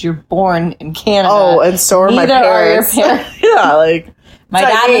Scottish. You're born in Canada. Oh, and so are my Neither are your parents. parents. Yeah, like My so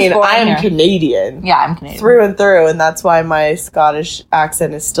dad was born I'm here. Canadian. Yeah, I'm Canadian. Through and through, and that's why my Scottish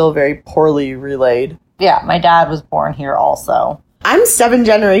accent is still very poorly relayed. Yeah, my dad was born here also. I'm 7th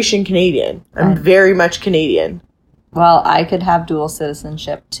generation Canadian. I'm very much Canadian. Well, I could have dual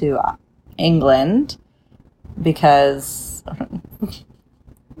citizenship to England because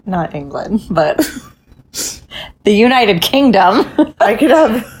not England, but the United Kingdom I could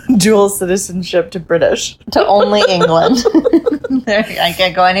have dual citizenship to British. to only England. I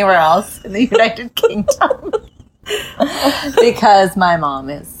can't go anywhere else in the United Kingdom because my mom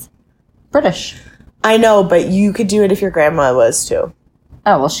is British. I know, but you could do it if your grandma was too.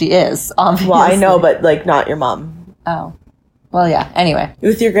 Oh, well, she is, obviously. Well, I know, but like not your mom. Oh. Well, yeah. Anyway.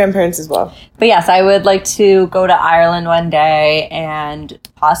 With your grandparents as well. But yes, I would like to go to Ireland one day and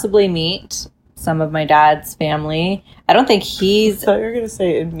possibly meet some of my dad's family. I don't think I he's... thought you were going to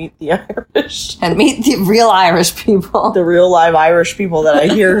say and meet the Irish. And meet the real Irish people. The real live Irish people that I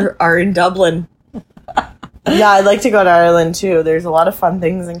hear are in Dublin. Yeah, I'd like to go to Ireland too. There's a lot of fun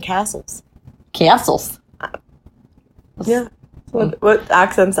things in castles. Castles. Yeah. What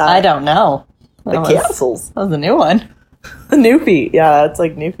accent's that? I don't know. The castles. That was a new one. Newfie. Yeah, that's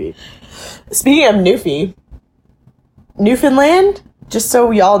like Newfie. Speaking of Newfie, Newfoundland, just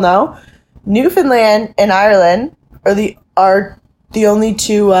so y'all know, Newfoundland and Ireland are the only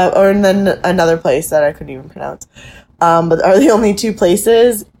two, and then another place that I couldn't even pronounce, but are the only two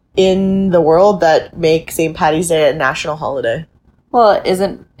places in the world that make St. Paddy's Day a national holiday. Well,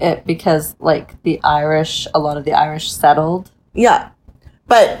 isn't it because, like, a lot of the Irish settled? Yeah.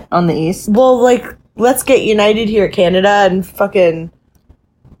 But on the east? Well, like, let's get united here, Canada, and fucking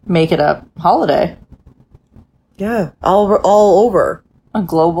make it a holiday. Yeah, all over. A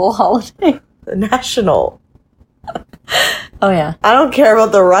global holiday. A national. Oh, yeah. I don't care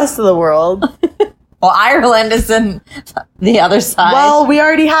about the rest of the world. Well, Ireland is in the other side. Well, we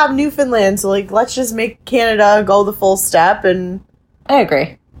already have Newfoundland, so, like, let's just make Canada go the full step and... I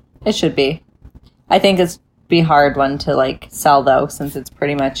agree. It should be. I think it's be hard one to, like, sell, though, since it's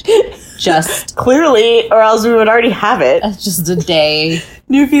pretty much just... Clearly, or else we would already have it. It's just a day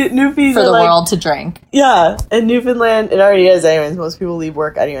Newfies for the world to drink. Yeah, and Newfoundland, it already is anyways. Most people leave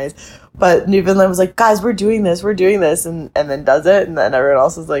work anyways. But Newfoundland was like, guys, we're doing this, and then does it, and then everyone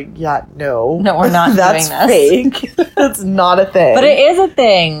else is like, yeah, no. No, we're not doing this. That's fake. That's not a thing. But it is a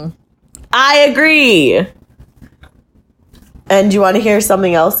thing. I agree. And do you want to hear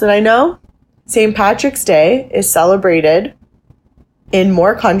something else that I know? St. Patrick's Day is celebrated in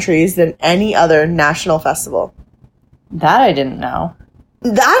more countries than any other national festival. That I didn't know.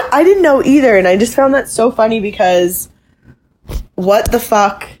 That I didn't know either, and I just found that so funny because what the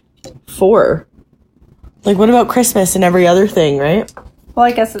fuck for? Like, what about Christmas and every other thing, right? Well,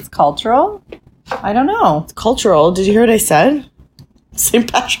 I guess it's cultural. I don't know. It's cultural. Did you hear what I said?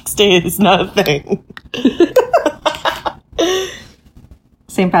 St. Patrick's Day is not a thing.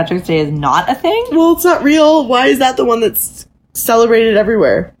 St. Patrick's Day is not a thing? Well, it's not real. Why is that the one that's celebrated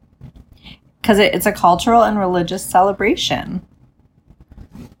everywhere? Because it's a cultural and religious celebration.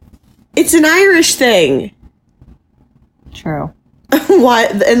 It's an Irish thing. True. Why?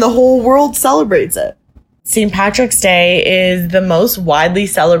 And the whole world celebrates it. St. Patrick's Day is the most widely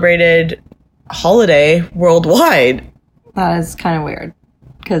celebrated holiday worldwide. That is kind of weird.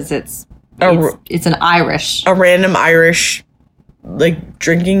 Because it's an Irish. A random Irish, like,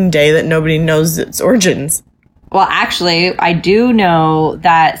 drinking day that nobody knows its origins. Well, actually, I do know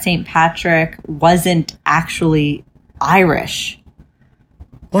that St. Patrick wasn't actually Irish.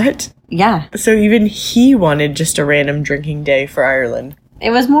 What? Yeah. So even he wanted just a random drinking day for Ireland.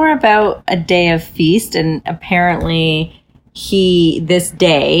 It was more about a day of feast, and apparently this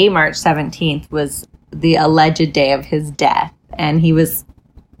day, March 17th, was the alleged day of his death. And he was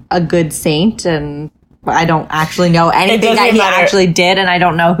a good saint, and I don't actually know anything that he actually did, and I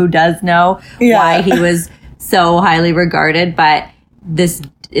don't know who does know why he was so highly regarded, but this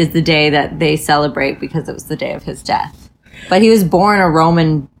is the day that they celebrate because it was the day of his death. But he was born a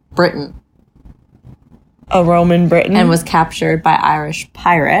Roman Briton. A Roman Briton? And was captured by Irish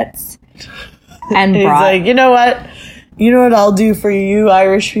pirates. And he's like, you know what? You know what I'll do for you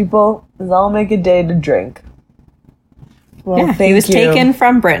Irish people? Is I'll make a day to drink. Well, yeah, he was taken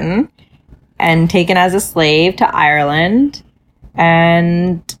from Britain and taken as a slave to Ireland.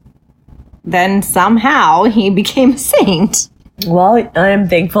 And then somehow he became a saint. Well, I am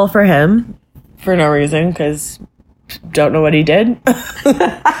thankful for him for no reason, because don't know what he did.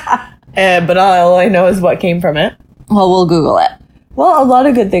 But all I know is what came from it. Well, we'll Google it. Well, a lot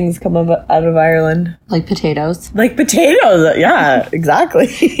of good things come out of Ireland. Like potatoes. Like potatoes, yeah,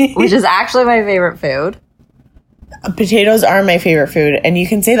 exactly. Which is actually my favorite food. Potatoes are my favorite food, and you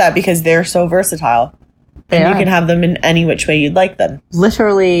can say that because they're so versatile. And you can have them in any which way you'd like them.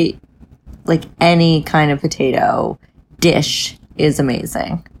 Literally, like, any kind of potato dish is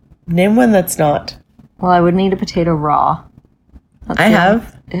amazing. Name one that's not. Well, I would need a potato raw. I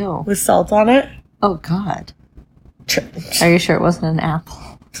have. Ew. With salt on it. Oh, God. Are you sure it wasn't an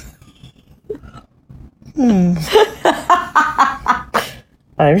apple?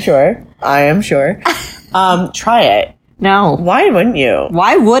 I'm sure. I am sure. Try it. No. Why wouldn't you?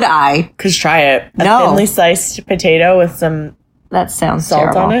 Why would I? Because try it. A No. thinly sliced potato with some That sounds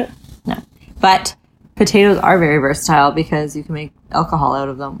salt terrible. on it. No. But potatoes are very versatile because you can make alcohol out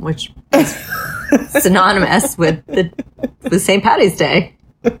of them, which is synonymous with St. Paddy's Day.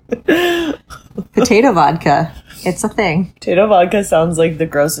 Potato vodka. It's a thing. Potato vodka sounds like the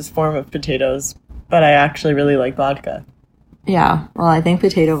grossest form of potatoes, but I actually really like vodka. Yeah. Well, I think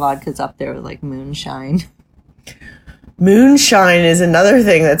potato vodka's up there with, like, moonshine. Moonshine is another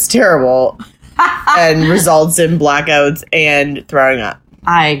thing that's terrible and results in blackouts and throwing up.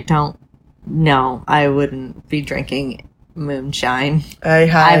 I don't know. I wouldn't be drinking moonshine.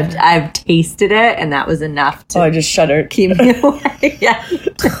 I've tasted it, and that was enough to I just shuddered. keep me away. Yeah.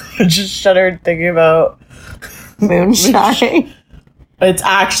 I just shuddered thinking about Moonshine. It's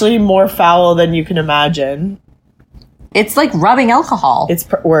actually more foul than you can imagine. It's like rubbing alcohol. It's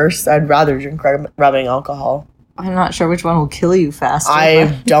worse. I'd rather drink rubbing alcohol. I'm not sure which one will kill you faster. I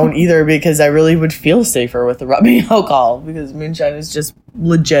don't either, because I really would feel safer with the rubbing alcohol, because moonshine is just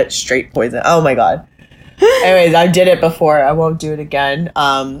legit straight poison. Oh my god. Anyways, I did it before. I won't do it again.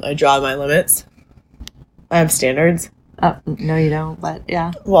 I draw my limits. I have standards. No, you don't, but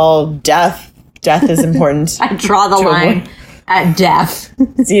yeah. Well, death is important. I draw the line at death.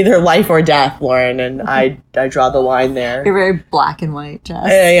 It's either life or death, Lauren, and I draw the line there. You're very black and white, Jess. I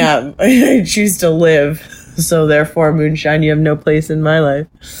am. I choose to live, so therefore, moonshine, you have no place in my life.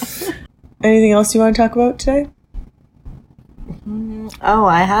 Anything else you want to talk about today? Oh,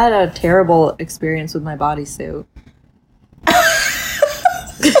 I had a terrible experience with my bodysuit.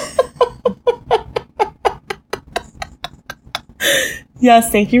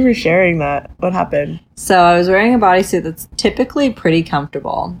 Yes, thank you for sharing that. What happened? So I was wearing a bodysuit that's typically pretty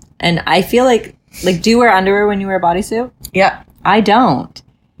comfortable. And I feel like, do you wear underwear when you wear a bodysuit? Yeah. I don't.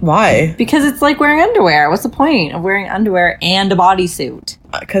 Why? Because it's like wearing underwear. What's the point of wearing underwear and a bodysuit?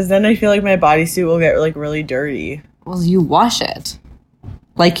 Because then I feel like my bodysuit will get like really dirty. Well, you wash it.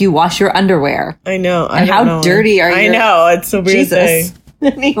 Like you wash your underwear. I know. And how dirty are you? I know. It's a weird thing.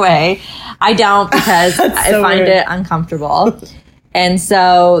 Anyway, I don't, because I find it uncomfortable. And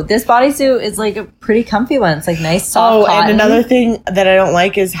so this bodysuit is like a pretty comfy one. It's like nice, soft cotton. And another thing that I don't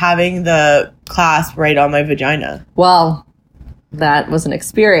like is having the clasp right on my vagina. Well, that was an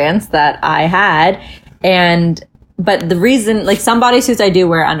experience that I had. But the reason, like some bodysuits I do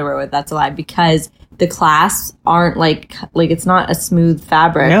wear underwear with, that's a lie, because the clasps aren't like it's not a smooth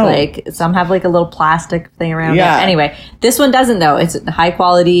fabric. No. Like some have like a little plastic thing around it. Yeah. Anyway, this one doesn't though. It's high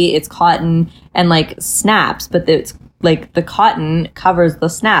quality, it's cotton and like snaps, but it's like the cotton covers the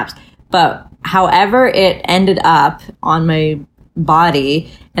snaps. But however it ended up on my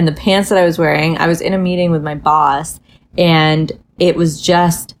body and the pants that I was wearing, I was in a meeting with my boss and it was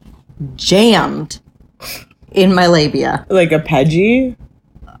just jammed in my labia. Like a pedgie?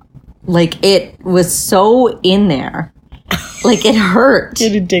 Like it was so in there. Like it hurt.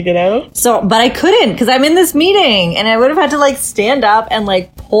 Did you dig it out? So, but I couldn't because I'm in this meeting and I would have had to like stand up and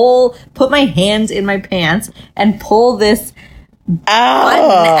like put my hands in my pants and pull this button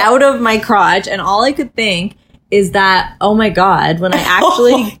out of my crotch. And all I could think is that, oh my God, when I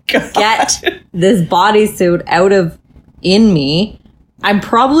actually get this bodysuit out of in me, I'm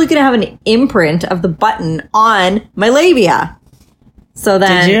probably going to have an imprint of the button on my labia. So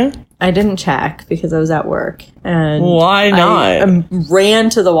then did you? I didn't check because I was at work. And why not? I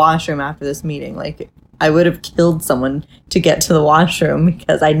ran to the washroom after this meeting. Like I would have killed someone to get to the washroom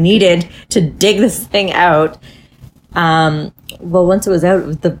because I needed to dig this thing out. Well, once it was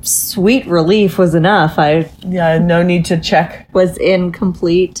out, the sweet relief was enough. No need to check. Was in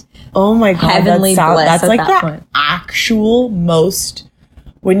complete oh my God, heavenly bliss. That's at like that the point. actual most,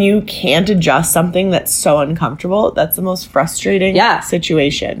 when you can't adjust something that's so uncomfortable, that's the most frustrating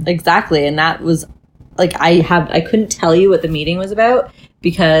situation. Exactly. And that was like, I couldn't tell you what the meeting was about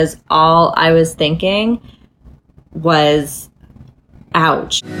because all I was thinking was,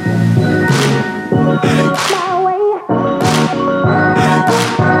 ouch.